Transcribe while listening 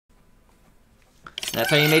That's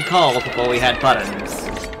how you made calls before we had buttons.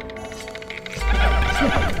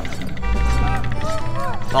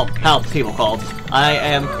 Well, how people called. I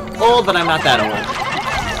am old, but I'm not that old.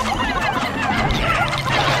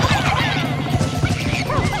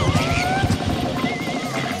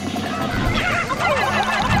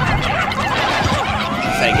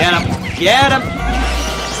 Say, get him! Get him!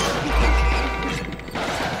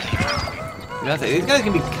 These guys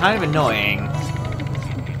can be kind of annoying.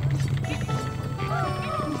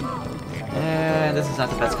 And this is not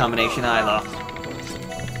the best combination either.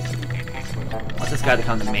 Want this guy to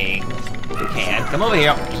come to me. If you can. Come over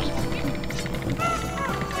here.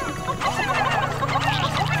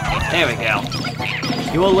 There we go.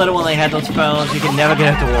 You were little when they had those phones. You could never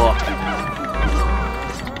get it to work.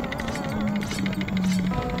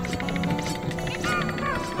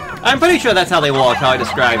 I'm pretty sure that's how they work, how I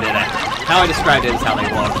described it. How I described it is how they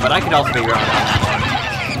work, but I could also figure out on that one.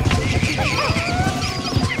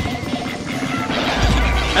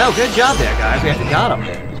 Oh, good job there, guys. We actually got him.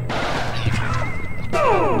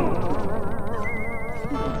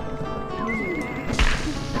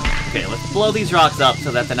 Okay, let's blow these rocks up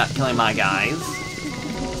so that they're not killing my guys.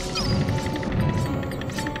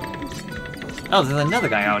 Oh, there's another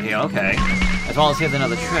guy out here, okay. As well as here's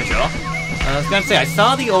another treasure. I was gonna say, I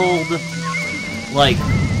saw the old, like,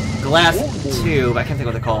 glass tube, I can't think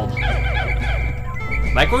what they're called.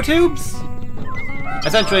 Microtubes?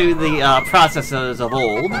 Essentially the processors of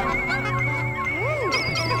old.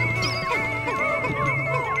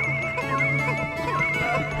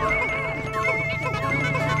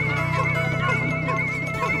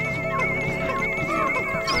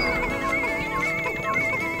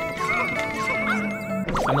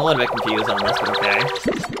 I'm a little bit confused on this, but okay.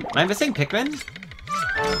 Am I missing Pikmin?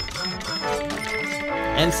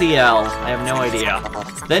 NCL. I have no idea.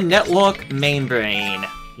 The network main brain.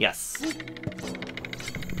 Yes.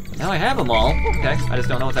 Now I have them all. Okay, I just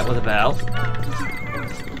don't know what that was about.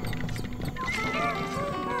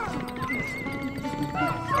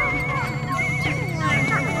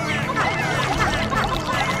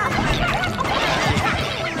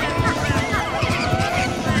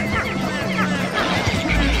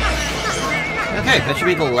 Okay, that should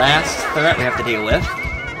be the last threat we have to deal with.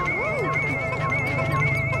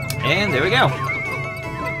 And there we go.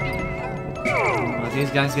 Well, if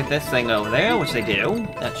these guys get this thing over there, which they do,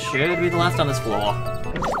 that should be the last on this floor.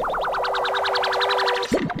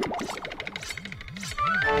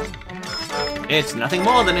 It's nothing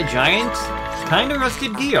more than a giant, kinda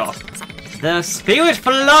rusted gear. The Spirit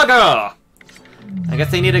Flogger! I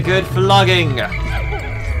guess they need a good flogging.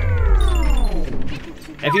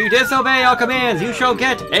 If you disobey our commands, you shall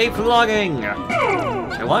get a flogging!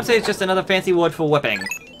 I want to say it's just another fancy word for whipping.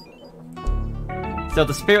 So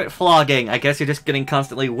the spirit flogging, I guess you're just getting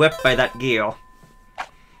constantly whipped by that gear.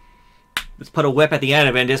 Let's put a whip at the end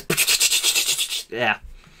of it and just... Yeah.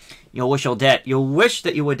 You'll wish you're dead. You'll wish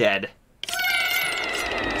that you were dead.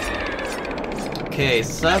 Okay,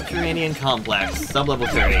 Subterranean Complex, sub-level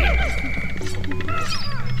 30.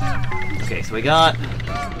 Okay, so we got...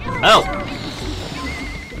 Oh!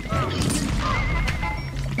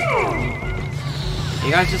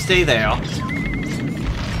 You guys just stay there.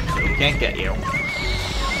 We can't get you.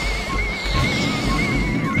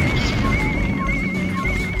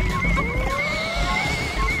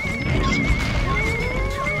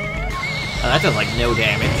 Oh, that does like no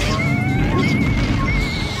damage.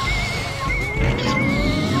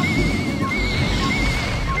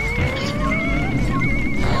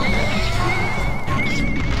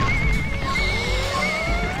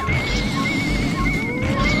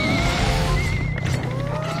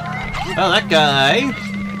 Oh, that guy,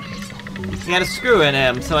 he had a screw in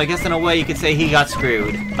him, so I guess in a way you could say he got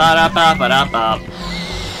screwed. Ba-da-ba-ba-da-ba.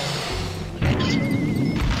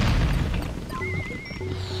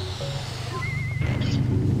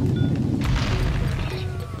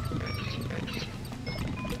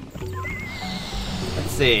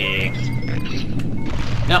 Let's see.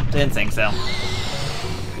 Nope, didn't think so.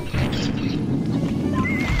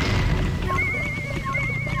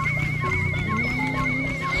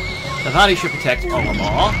 The body should protect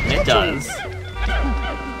Olimar. It does.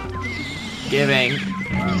 Giving...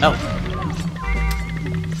 Oh.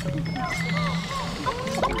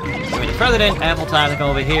 Giving the President ample time to come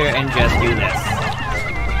over here and just do this.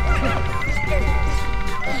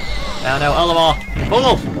 Oh no, Olimar!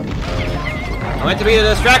 Fool! You're meant to be a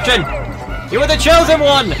distraction! You were the chosen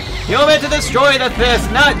one! You're meant to destroy the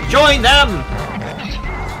Fist, not join them!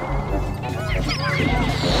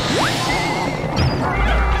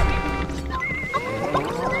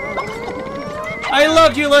 I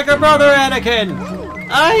loved you like a brother, Anakin!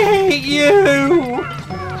 I hate you!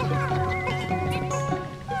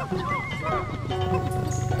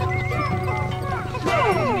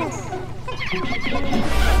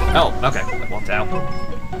 Oh, okay. That walked out.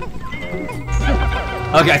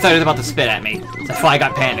 Okay, I thought he was about to spit at me. That's why I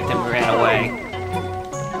got panicked and ran away.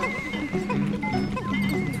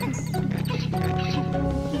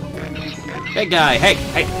 Big guy, hey,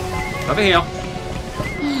 over here.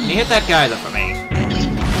 Can you hit that guy though for me?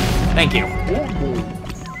 Thank you.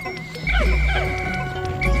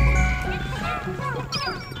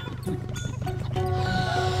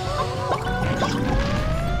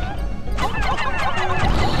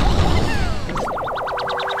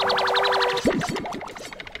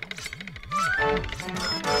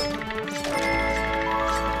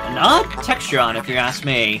 An odd texture on, if you ask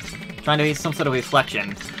me. Trying to be some sort of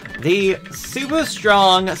reflection. The super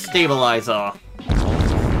strong stabilizer.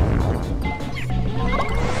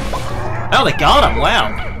 Oh, they got him!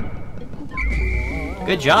 Wow.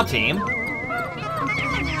 Good job, team.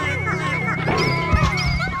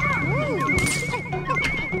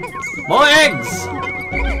 More eggs!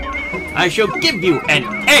 I shall give you an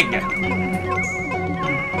egg!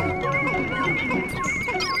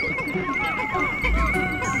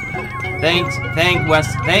 Thanks,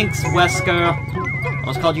 Wesker. I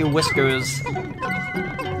almost called you Whiskers.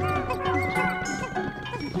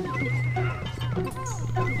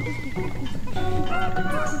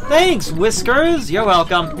 Thanks, Whiskers! You're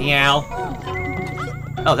welcome. Meow.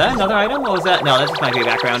 Oh, is that another item? What was that? No, that's just my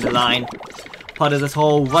background design. Part of this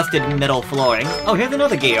whole rusted metal flooring. Oh, here's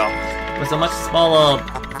another gear. With a much smaller,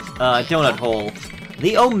 donut hole.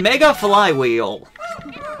 The Omega Flywheel.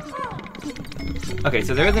 Okay,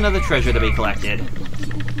 so there is another treasure to be collected.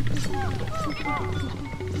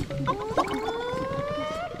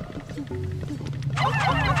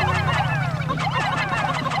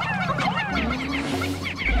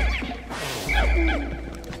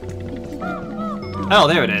 Oh,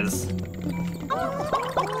 there it is.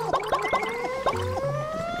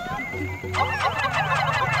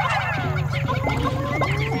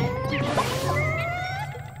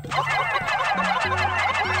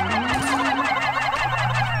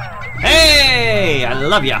 Hey! I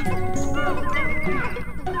love ya!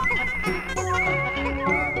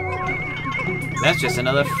 That's just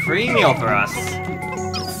another free meal for us.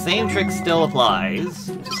 The same trick still applies.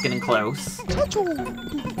 Just getting close.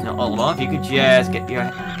 No, hold on, if you could just get your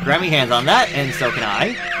grab your hands on that, and so can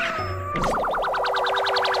I.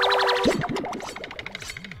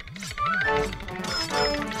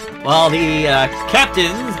 While the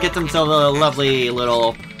captains get themselves a lovely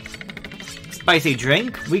little spicy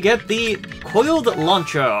drink, we get the coiled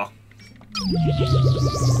launcher.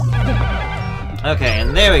 Okay,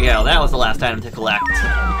 and there we go. That was the last item to collect.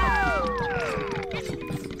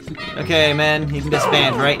 Okay, man, you can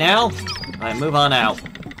disband right now. Alright, move on out.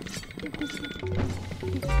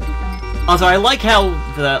 Also, I like how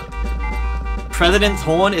the President's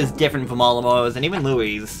horn is different from all of those, and even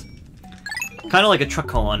Louis'. Kind of like a truck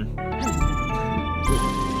horn.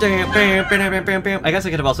 I guess I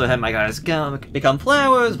could have also had my guys become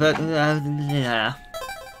flowers, but yeah.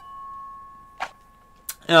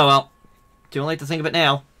 Oh well. Too late to think of it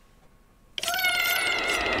now.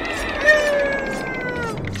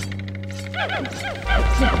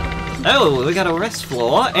 Oh, we got a rest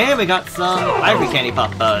floor, and we got some ivory candy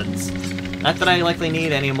pop buds. Not that I likely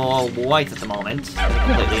need any more whites at the moment, to be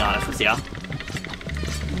completely honest with ya.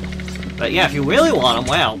 But yeah, if you really want them,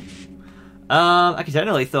 wow. I could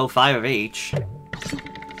generally throw 5 of each. I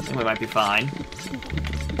think we might be fine.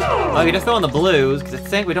 Oh, you just throw in the blues, because I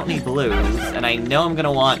think we don't need blues, and I know I'm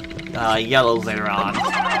gonna want yellows later on.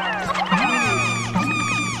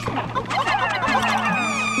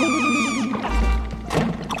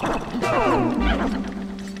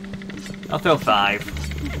 I'll throw 5.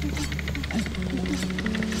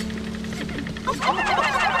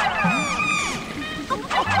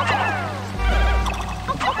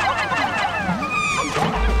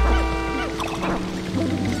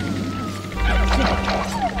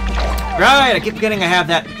 Right, I keep forgetting I have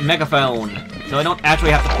that megaphone, so I don't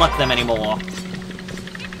actually have to pluck them anymore.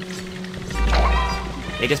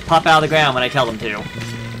 They just pop out of the ground when I tell them to.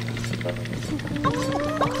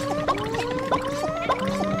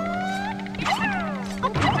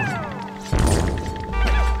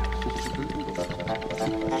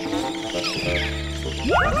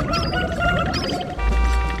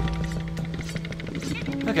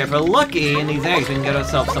 Okay, if we're lucky in these eggs, we can get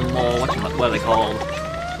ourselves some more, what are they called?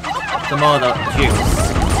 Some more of the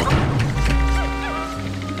juice.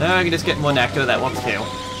 I can just get more nectar, that works too.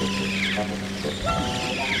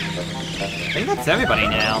 I think that's everybody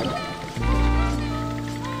now.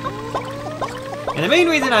 And the main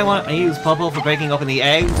reason I use purple for breaking open the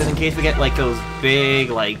eggs is in case we get, like, those big,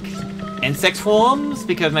 like, insect swarms,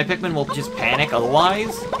 because my Pikmin will just panic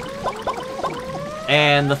otherwise.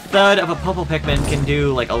 And the thud of a purple Pikmin can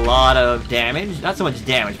do, like, a lot of damage. Not so much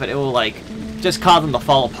damage, but it will, like, just cause them to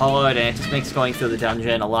fall apart, and it just makes going through the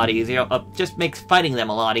dungeon a lot easier. Just makes fighting them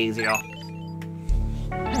a lot easier.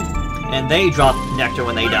 And they drop nectar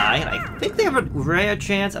when they die, and I think they have a rare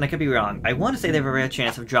chance, and I could be wrong. I want to say they have a rare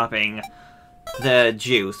chance of dropping the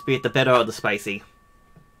juice, be it the bitter or the spicy.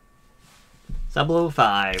 Sublo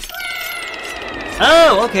 5.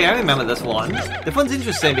 Oh, okay, I remember this one. This one's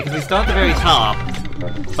interesting because we start at the very top,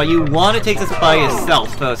 but you want to take this by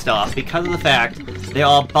yourself first off, because of the fact there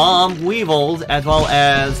are bomb weevils as well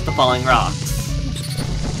as the falling rocks.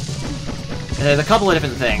 And there's a couple of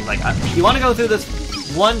different things. Like, you want to go through this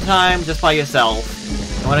one time just by yourself.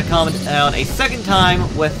 You want to come down a second time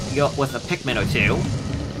with a Pikmin or two.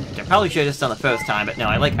 Which I probably should have just done the first time, but no,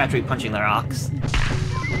 I like actually punching the rocks.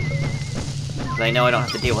 Because I know I don't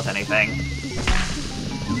have to deal with anything.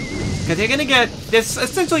 Because you're gonna get... There's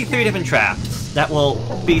essentially 3 different traps that will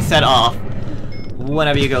be set off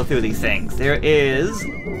whenever you go through these things. There is...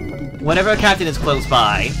 whenever a captain is close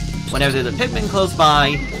by, whenever there's a Pikmin close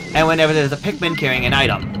by, and whenever there's a Pikmin carrying an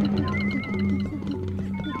item.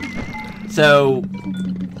 So,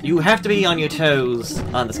 you have to be on your toes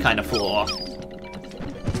on this kind of floor.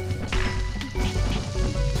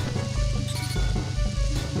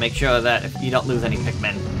 Make sure that you don't lose any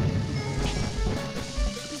Pikmin.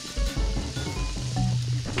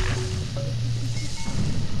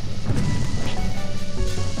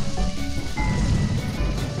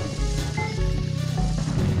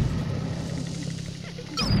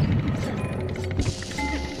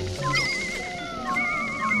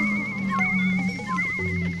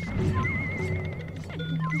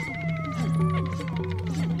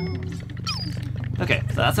 Okay,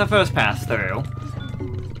 so that's our first pass through.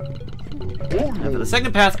 And for the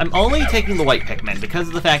second pass, I'm only taking the white Pikmin because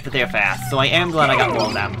of the fact that they're fast, so I am glad I got more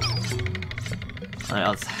of them. I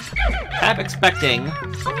was half expecting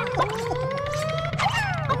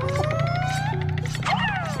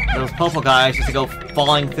those purple guys just to go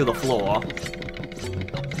falling through the floor.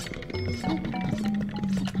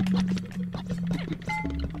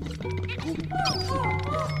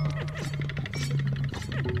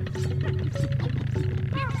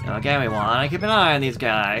 Okay, we want to keep an eye on these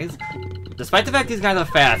guys. Despite the fact these guys are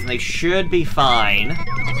fast, and they should be fine.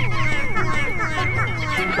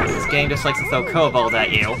 This game just likes to throw curveballs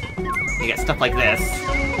at you. You get stuff like this.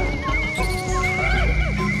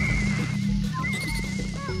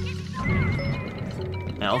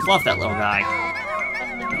 I almost lost that little guy.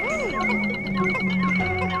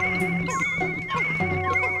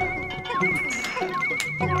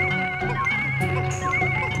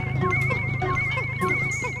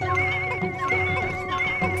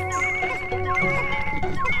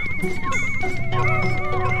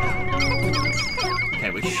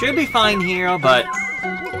 Should be fine here, but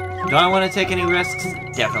do I want to take any risks?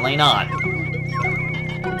 Definitely not.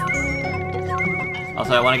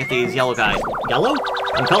 Also, I want to get these yellow guys. Yellow?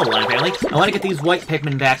 I'm colorblind, apparently. I want to get these white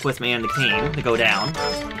Pikmin back with me on the team to go down.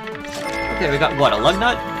 Okay, we got, what, a lug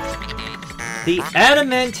nut? The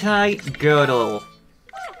adamantite girdle.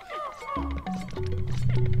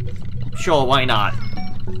 Sure, why not?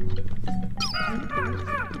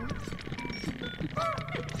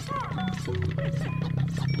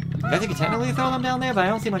 I think you technically throw them down there, but I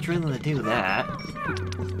don't see much reason to do that.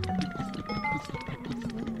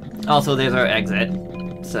 Also, there's our exit,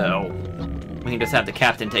 so we can just have the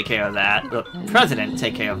captain take care of that. The president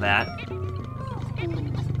take care of that.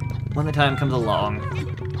 When the time comes along.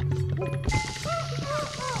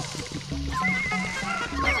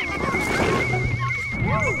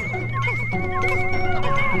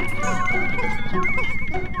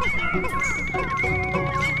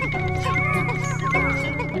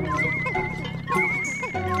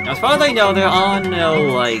 As far as I know, there are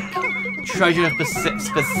no, like,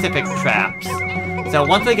 treasure-specific traps. So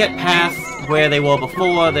once they get past where they were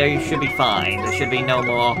before, they should be fine. There should be no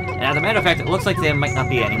more. And as a matter of fact, it looks like there might not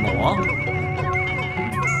be any more.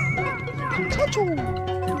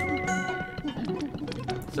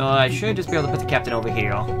 So I should just be able to put the captain over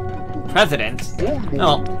here. President?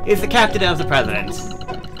 No, he's the captain of the president.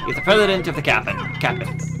 He's the president of the captain.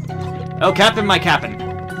 Oh, captain, my captain.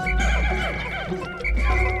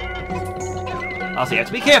 Also, you have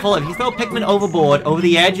to be careful. If you throw Pikmin overboard, over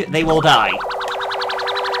the edge, they will die.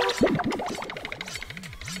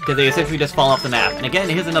 Because they essentially just fall off the map. And again,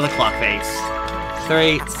 here's another clock face.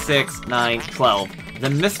 3, 6, 9, 12. The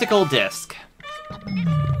mystical disc.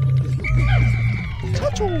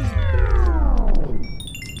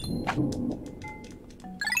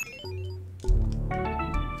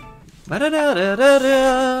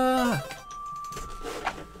 Ba-da-da-da-da-da.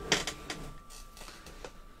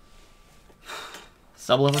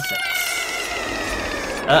 Sub-level 6.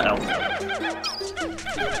 Uh-oh.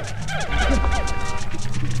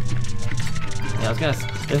 Yeah, I was gonna...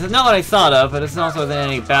 This is not what I thought of, but this also isn't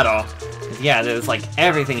any better. Yeah, there's like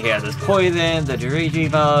everything here. There's poison, the Dirigi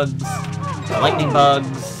bugs, the lightning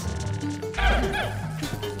bugs.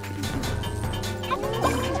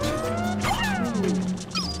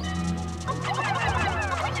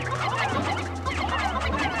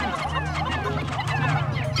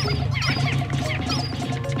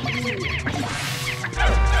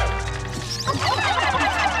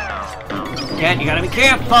 Again, you gotta be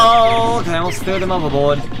careful, because I almost threw them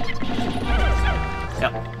overboard.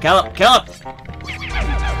 Yep, kill it, kill it!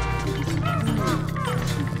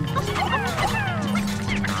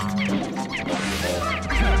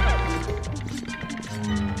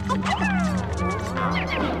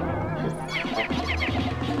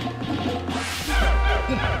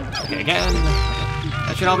 Okay, again.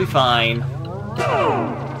 That should all be fine.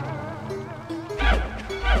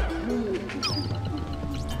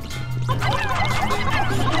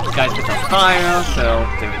 Guys get that fire, so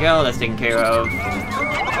there we go, that's taken care of.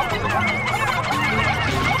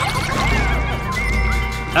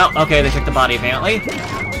 Oh, okay, they took the body apparently.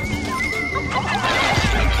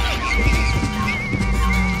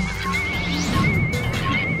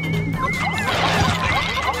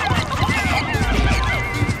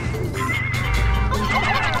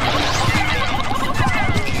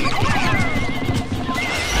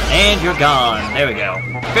 And you're gone. There we go.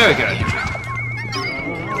 Very good.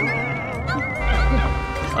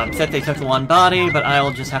 I'm upset they took the one body, but I'll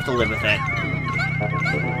just have to live with it.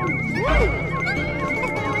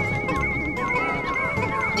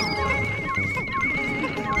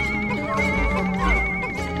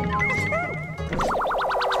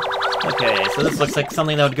 Okay, so this looks like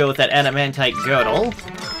something that would go with that adamantite girdle.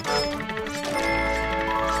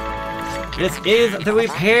 This is the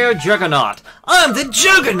Repair Juggernaut! I'm the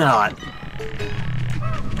Juggernaut!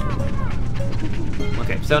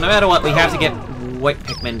 Okay, so no matter what, we have to get white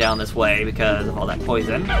Pikmin down this way because of all that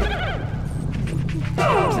poison.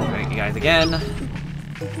 Separate you guys again.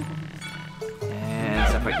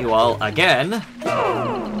 And separate you all again.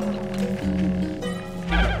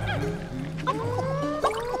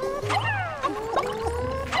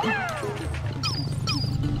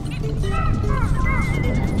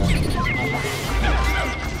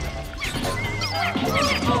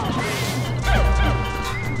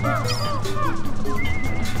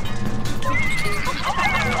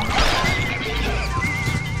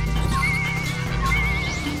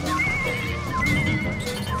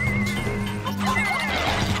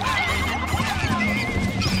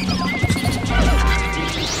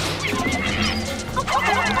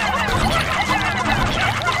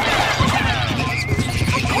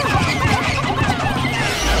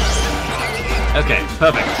 Okay,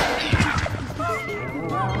 perfect.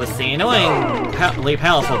 Let's the annoyingly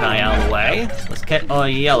powerful guy out of the way. Let's get our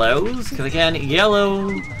yellows, because again, yellow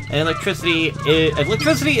and electricity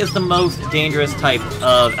is the most dangerous type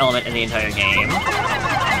of element in the entire game.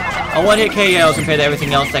 A one-hit KO compared to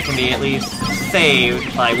everything else that can be at least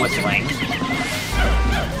saved by whistling.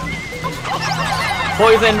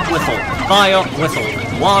 Poison, whistle. Fire, whistle.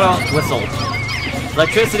 Water, whistle.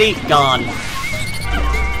 Electricity, gone.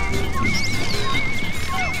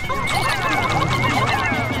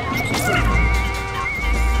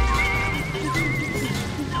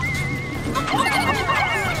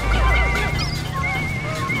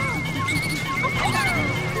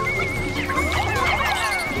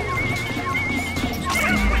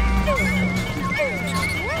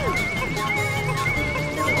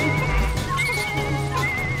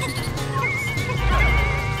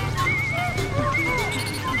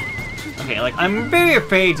 Like, I'm very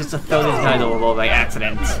afraid just to throw these guys overboard by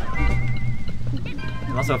accident.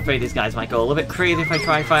 I'm also afraid these guys might go a little bit crazy if I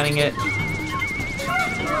try fighting it.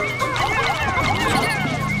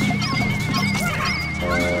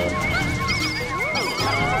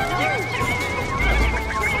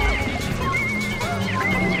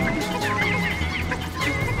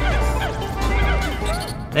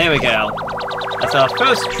 There we go. That's our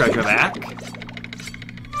first treasure back.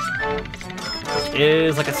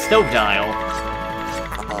 Is like a stove dial.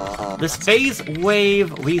 This phase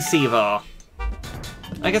wave receiver.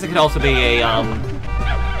 I guess it could also be a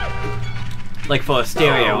like for a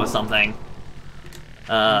stereo or something.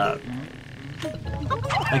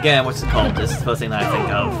 Again, what's it called? This is the first thing that I think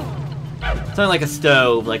of. Something like a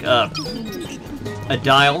stove, like a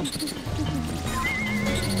dial.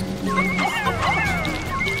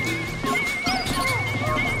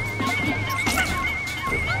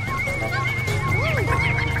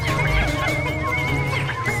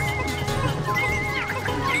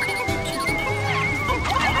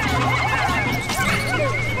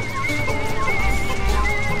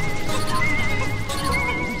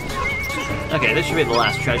 Okay, this should be the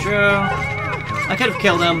last treasure. I could have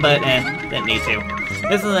killed him, but didn't need to.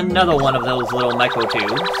 This is another one of those little micro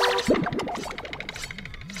tubes.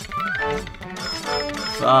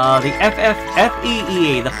 The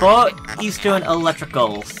FEE, the Far Eastern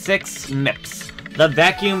Electrical, 6 MIPS. The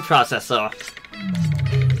vacuum processor.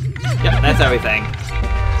 Yep, that's everything.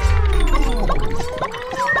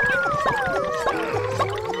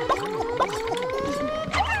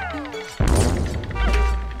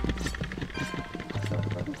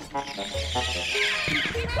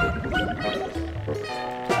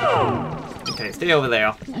 Okay, stay over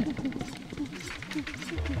there.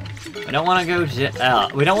 We don't want to go.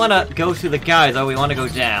 We don't want to go to the guy though. We want to go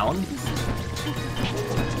down.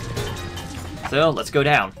 So let's go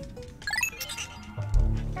down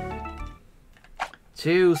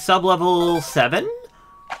to sub-level 7.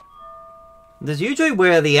 This is usually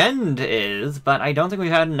where the end is, but I don't think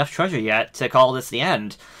we've had enough treasure yet to call this the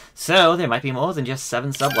end. So there might be more than just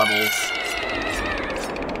 7 sub-levels.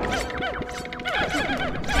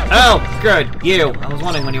 Oh, good, you. I was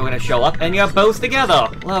wondering when you were going to show up, and you're both together.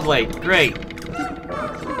 Lovely, great.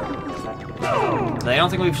 I don't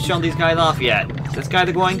think we've shown these guys off yet. Is this guy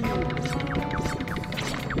the Goink?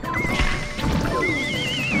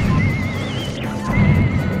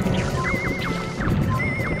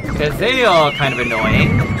 Because they are kind of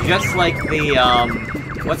annoying, just like the,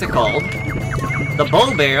 what's it called? The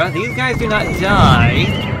Bull Bear. These guys do not die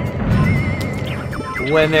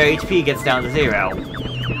when their HP gets down to 0.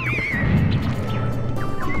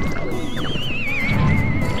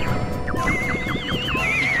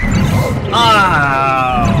 Oh!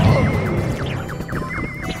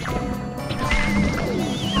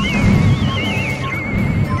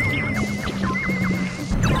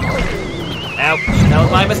 Ouch, that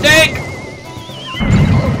was my mistake!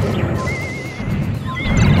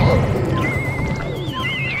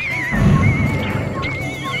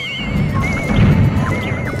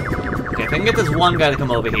 Okay, if I can get this one guy to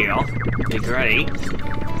come over here, that'd be great.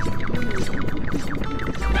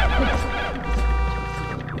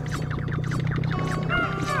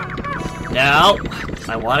 No!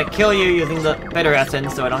 I want to kill you using the bitter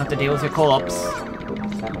essence so I don't have to deal with your corpse.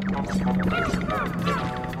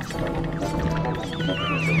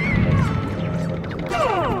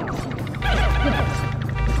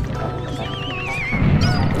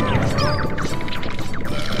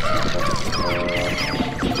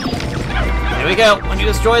 There we go! When you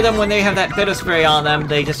destroy them, when they have that bitter spray on them,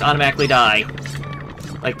 they just automatically die.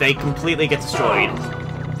 Like, they completely get destroyed.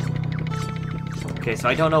 Okay, so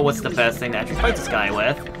I don't know what's the best thing to actually fight this guy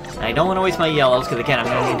with. And I don't want to waste my yellows, because again, I'm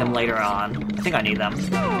going to need them later on. I think I need them.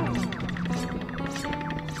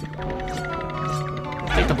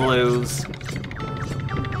 Take the blues.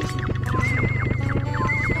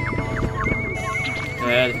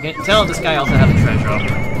 And you can tell this guy also has a treasure.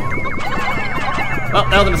 Oh,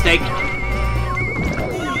 that was a mistake.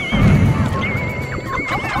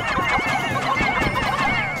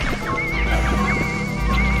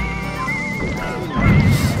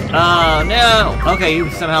 Oh, no! Okay, you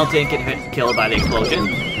somehow didn't get killed by the explosion.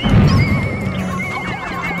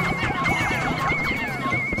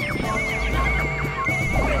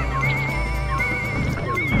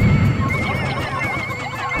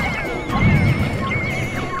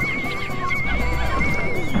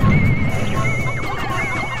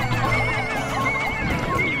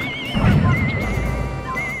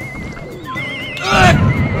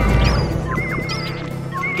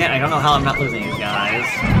 Again, I don't know how I'm not losing these guys.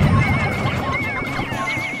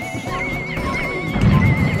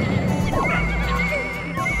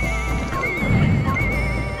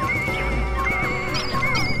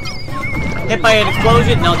 Hit by an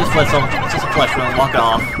explosion? No, just whistle. It's just a flesh wound. Walk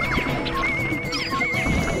off.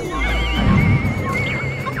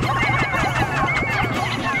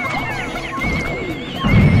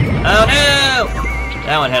 Oh no!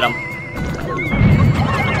 That one hit him.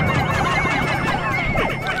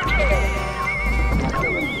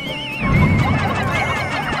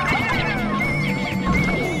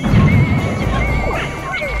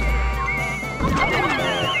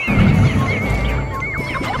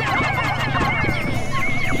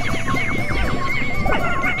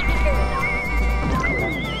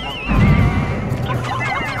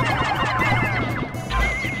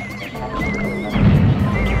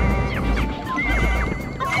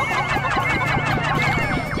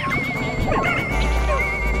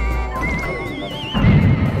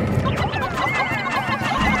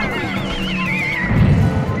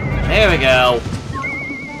 There we go.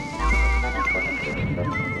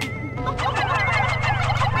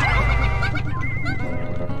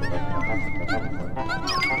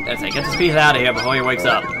 That's it. Get this piece out of here before he wakes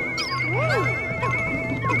up.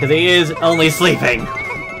 because he is only sleeping.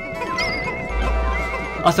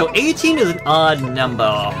 Also, 18 is an odd number.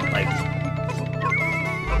 Like,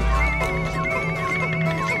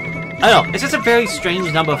 I don't know, it's just a very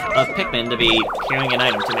strange number of Pikmin to be carrying an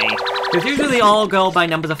item to me. Because usually they all go by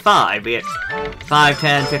numbers of 5, be it 5,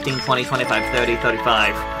 10, 15, 20, 25, 30,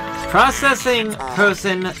 35. Processing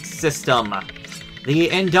Person System. The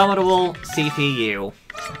Indomitable CPU.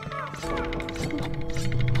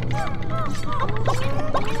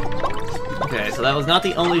 Okay, so that was not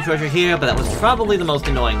the only treasure here, but that was probably the most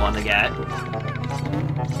annoying one to get.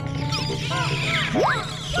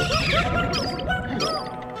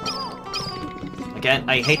 Again,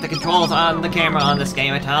 I hate the controls on the camera on this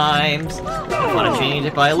game at times. I want to change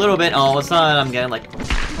it by a little bit, all of a sudden I'm getting like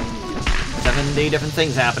 70 different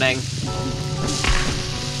things happening.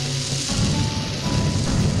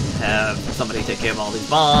 Have somebody take care of all these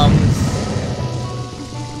bombs.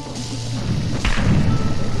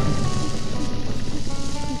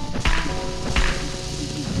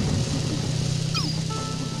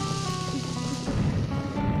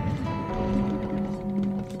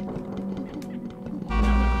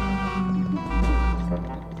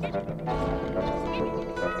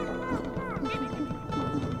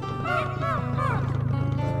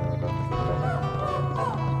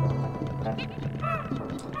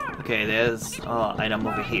 Okay, there's item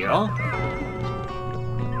over here.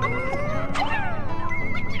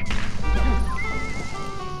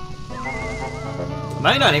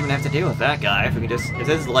 Might not even have to deal with that guy if we can just. If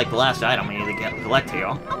this is like the last item we need to collect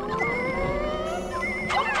here.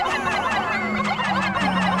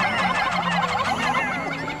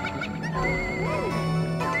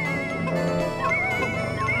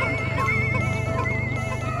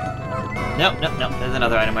 Nope, nope, nope. There's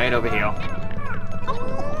another item right over here.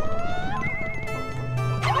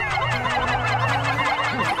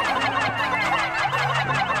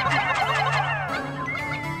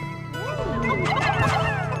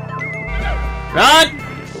 Run!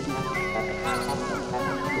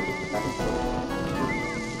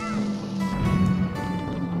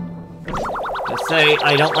 Just say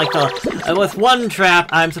I don't like the. With one trap,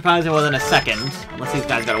 I'm surprised it wasn't a second. Unless these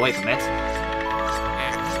guys got away from it.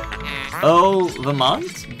 Oh, Vermont?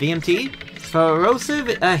 VMT?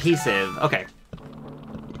 Corrosive adhesive. Okay.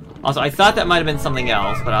 Also, I thought that might have been something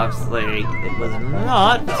else, but obviously it was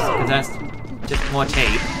not, because that's just more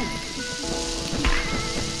tape.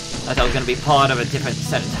 I thought it was going to be part of a different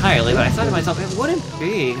set entirely, but I thought to myself, it wouldn't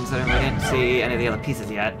be, considering we didn't see any of the other pieces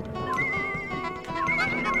yet.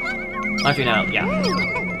 Actually, no, yeah.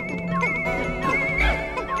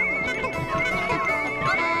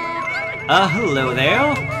 Hello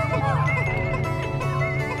there.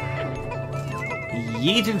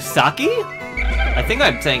 Yidusaki? I think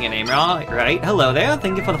I'm saying your name wrong, right? Hello there,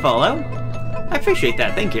 thank you for the follow. I appreciate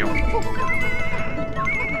that, thank you.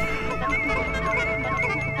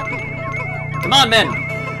 Come on, men!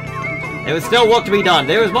 There is still work to be done.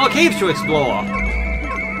 There is more caves to explore.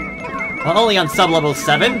 Well, only on sub-level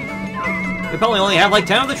 7. We probably only have like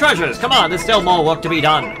 10 of the treasures. Come on, there's still more work to be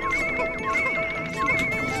done.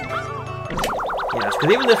 Yes,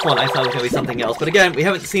 because even this one I thought was going to be something else. But again, we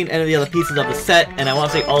haven't seen any of the other pieces of the set, and I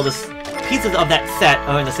want to say all the pieces of that set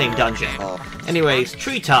are in the same dungeon. Anyways,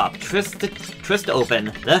 Treetop, Trist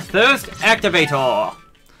Open, the Thirst Activator.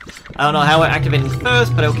 I don't know how we're activating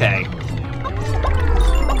thirst, but okay.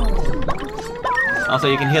 Also,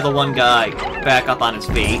 you can hear the one guy back up on his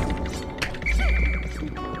feet.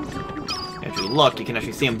 If you look, you can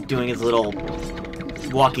actually see him doing his little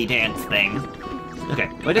walkie dance thing. Okay,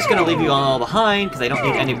 we're just gonna leave you all behind, because I don't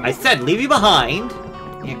need any- I said leave you behind!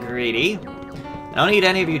 You greedy. I don't need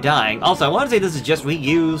any of you dying. Also, I want to say this is just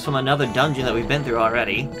reused from another dungeon that we've been through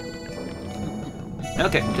already.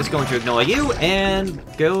 Okay, just going to ignore you, and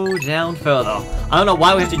go down further. I don't know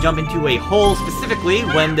why we have to jump into a hole specifically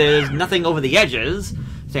when there's nothing over the edges,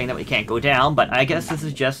 saying that we can't go down, but I guess this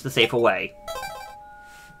is just the safer way.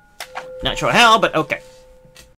 Not sure how, but okay.